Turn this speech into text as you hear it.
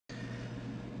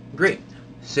Great.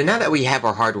 So now that we have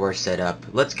our hardware set up,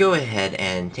 let's go ahead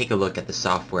and take a look at the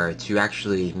software to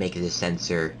actually make this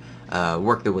sensor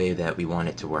work the way that we want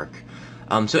it to work.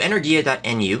 So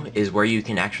Energia.nu is where you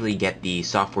can actually get the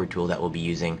software tool that we'll be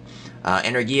using.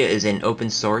 Energia is an open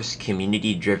source,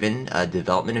 community-driven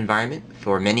development environment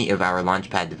for many of our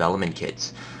Launchpad development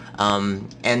kits.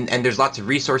 And there's lots of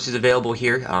resources available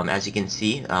here. As you can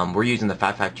see, we're using the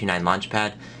 5529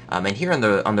 Launchpad, and here on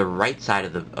the right side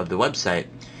of the website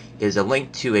is a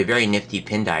link to a very nifty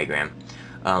pin diagram.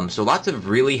 So lots of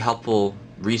really helpful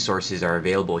resources are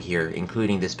available here,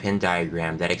 including this pin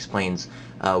diagram that explains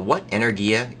what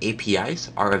Energia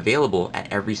APIs are available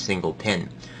at every single pin.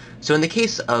 So in the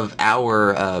case of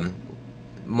our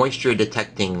moisture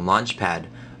detecting Launchpad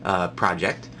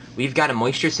project, we've got a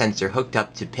moisture sensor hooked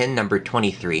up to pin number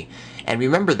 23, and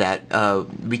remember that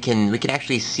we can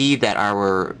actually see that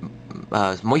our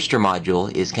moisture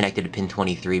module is connected to pin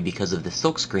 23 because of the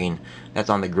silk screen that's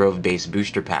on the Grove base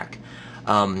booster pack.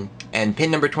 And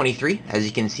pin number 23, as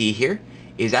you can see here,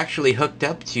 is actually hooked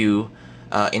up to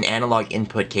an analog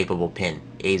input capable pin,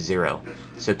 A0.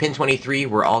 So pin 23,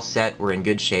 we're all set, we're in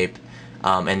good shape,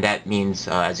 and that means,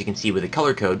 as you can see with the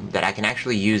color code, that I can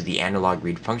actually use the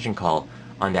analogRead function call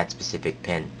on that specific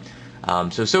pin.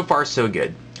 So far so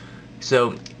good.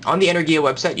 So on the Energia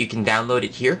website, you can download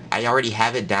it here. I already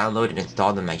have it downloaded and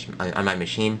installed on my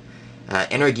machine.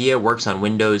 Energia works on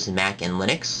Windows, Mac, and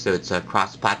Linux, so it's a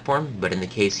cross-platform, but in the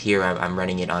case here, I'm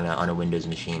running it on a Windows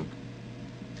machine.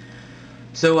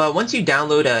 So once you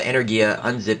download Energia,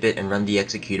 unzip it, and run the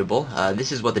executable,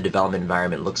 this is what the development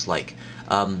environment looks like.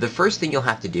 The first thing you'll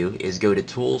have to do is go to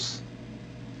Tools,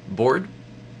 Board,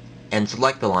 and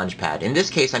select the Launchpad. In this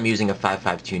case, I'm using a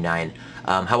 5529.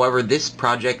 However, this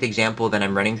project example that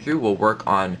I'm running through will work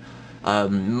on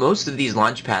most of these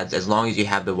Launchpads as long as you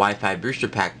have the Wi-Fi booster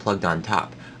pack plugged on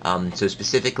top. So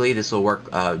specifically, this will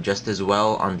work just as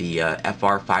well on the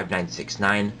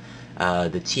FR5969,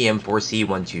 the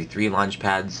TM4C123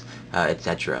 Launchpads,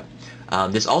 etc.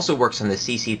 This also works on the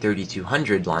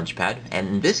CC3200 Launchpad, and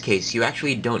in this case you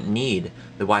actually don't need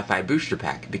the Wi-Fi booster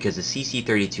pack because the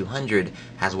CC3200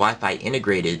 has Wi-Fi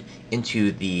integrated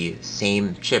into the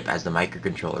same chip as the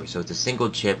microcontroller, so it's a single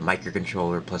chip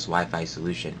microcontroller plus Wi-Fi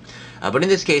solution. But in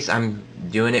this case I'm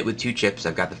doing it with two chips.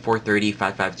 I've got the 430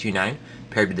 5529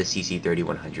 paired with the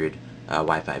CC3100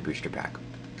 Wi-Fi booster pack.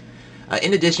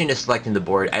 In addition to selecting the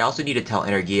board, I also need to tell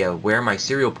Energia where my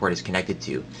serial port is connected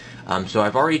to. So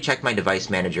I've already checked my device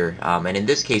manager, and in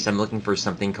this case I'm looking for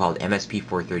something called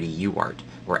MSP430 UART,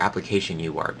 or application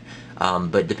UART.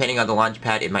 But depending on the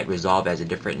Launchpad, it might resolve as a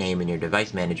different name in your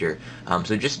device manager.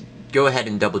 So just go ahead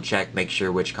and double check, make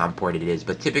sure which COM port it is,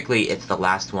 but typically it's the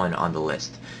last one on the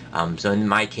list. So in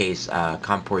my case,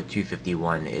 COM port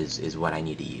 251 is what I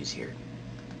need to use here.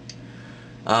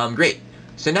 Great.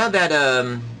 So now that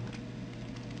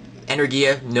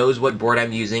Energia knows what board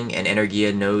I'm using and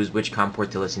Energia knows which COM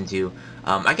port to listen to,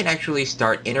 I can actually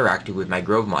start interacting with my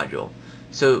Grove module.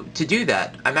 So to do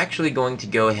that, I'm actually going to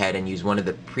go ahead and use one of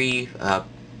the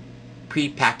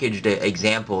pre-packaged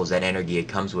examples that Energia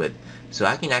comes with. So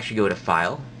I can actually go to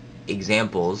File,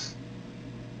 Examples,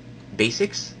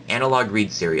 Basics, analogRead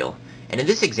serial. And in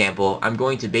this example, I'm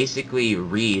going to basically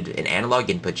read an analog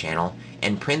input channel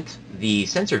and print the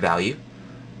sensor value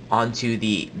onto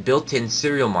the built-in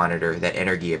serial monitor that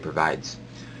Energia provides.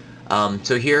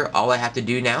 So here all I have to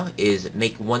do now is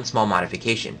make one small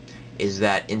modification, is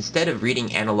that instead of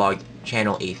reading analog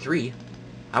channel A3,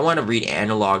 I want to read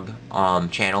analog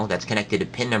channel that's connected to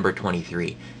pin number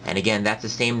 23, and again that's the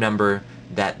same number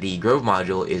that the Grove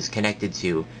module is connected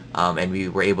to, and we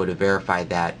were able to verify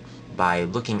that by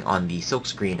looking on the silk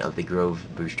screen of the Grove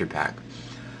booster pack.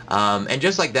 And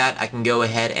just like that, I can go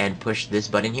ahead and push this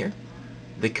button here.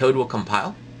 The code will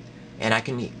compile, and I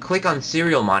can click on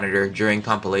serial monitor during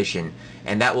compilation,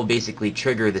 and that will basically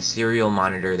trigger the serial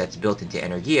monitor that's built into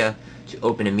Energia to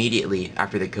open immediately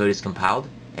after the code is compiled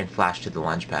and flash to the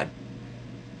Launchpad.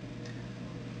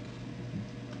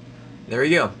 There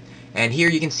we go. And here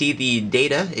you can see the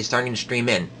data is starting to stream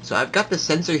in. So I've got the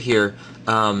sensor here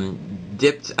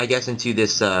dipped, I guess, into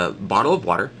this bottle of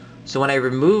water. So when I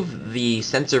remove the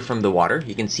sensor from the water,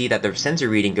 you can see that the sensor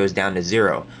reading goes down to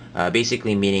 0,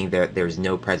 basically meaning that there's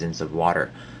no presence of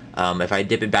water. If I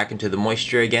dip it back into the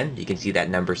moisture again, you can see that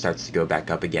number starts to go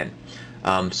back up again.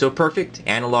 So perfect,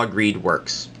 analogRead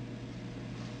works.